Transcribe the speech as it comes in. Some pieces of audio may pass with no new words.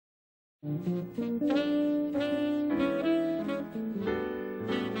Hello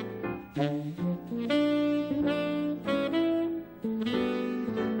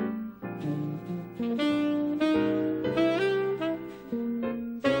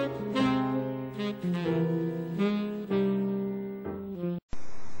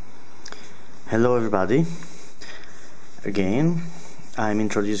everybody, again I'm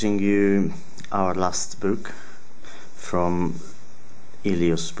introducing you our last book from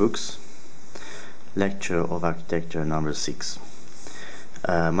IliosBooks, Lecture of Architecture number 6,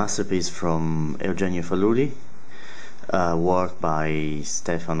 a masterpiece from Eugenio Faludi, work by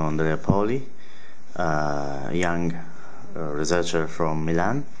Stefano Andrea Poli, a young researcher from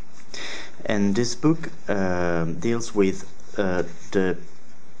Milan. And this book deals with the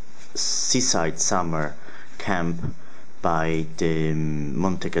seaside summer camp by the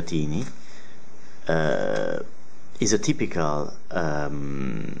Montecatini. Is a typical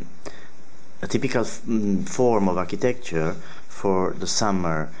form of architecture for the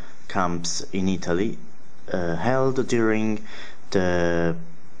summer camps in Italy, held during the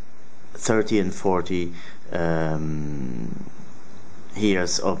 30 and 40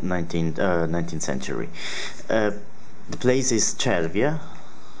 years of 19th century. The place is Cervia,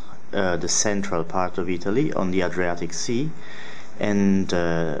 the central part of Italy on the Adriatic Sea, and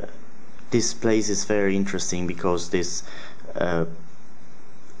this place is very interesting because this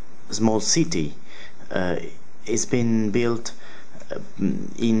small city has been built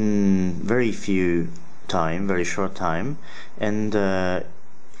in very short time, and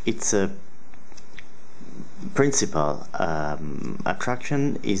its principal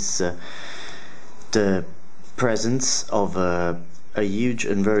attraction is the presence of a huge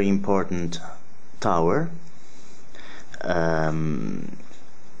and very important tower,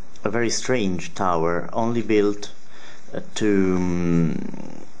 a very strange tower, only built to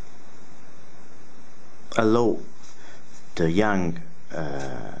allow the young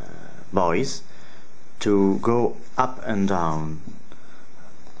boys to go up and down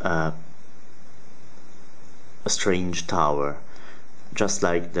a strange tower, just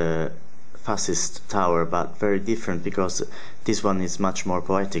like the fascist tower, but very different because this one is much more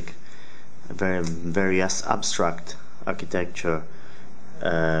poetic, very abstract architecture.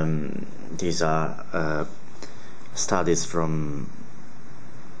 These are studies from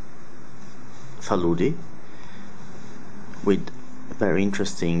Faludi with very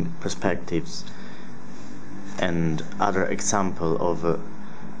interesting perspectives and other example of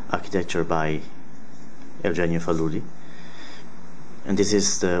architecture by Eugenio Faludi. And this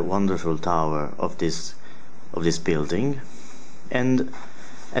is the wonderful tower of this building. And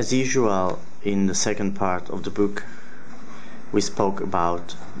as usual, in the second part of the book, we spoke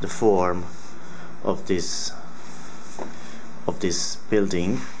about the form of this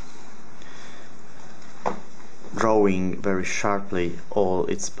building, drawing very sharply all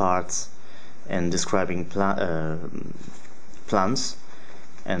its parts and describing plans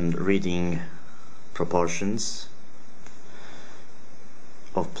and reading proportions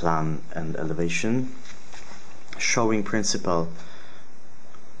of plan and elevation, showing principal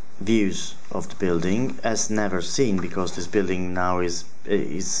views of the building as never seen, because this building now is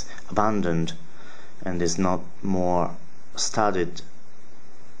abandoned and is not more studied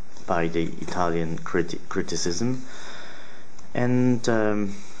by the Italian criticism. And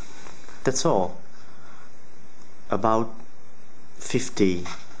that's all. About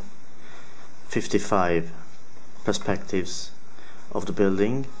 55 perspectives of the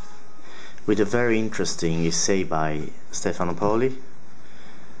building, with a very interesting essay by Stefano Poli,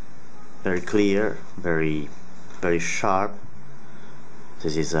 very clear, very sharp.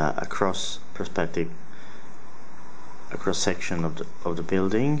 This is a cross perspective, a cross section of the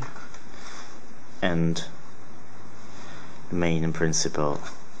building, and the main and principal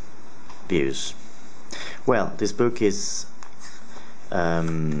views. Well, this book is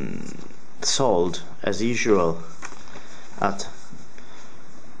sold as usual at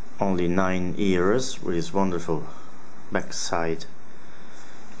only €9 with this wonderful backside,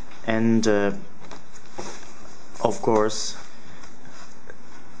 and of course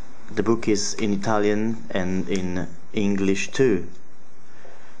the book is in Italian and in English too.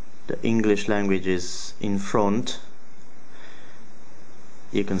 The English language is in front.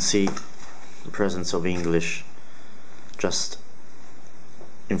 You can see the presence of English just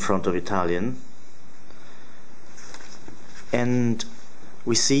in front of Italian, and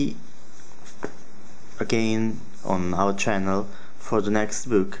we see again on our channel for the next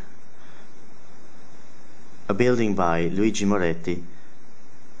book a building by Luigi Moretti,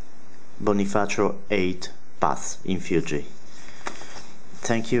 Bonifacio 8 Path in Fuji.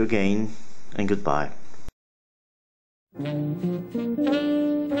 Thank you again, and goodbye.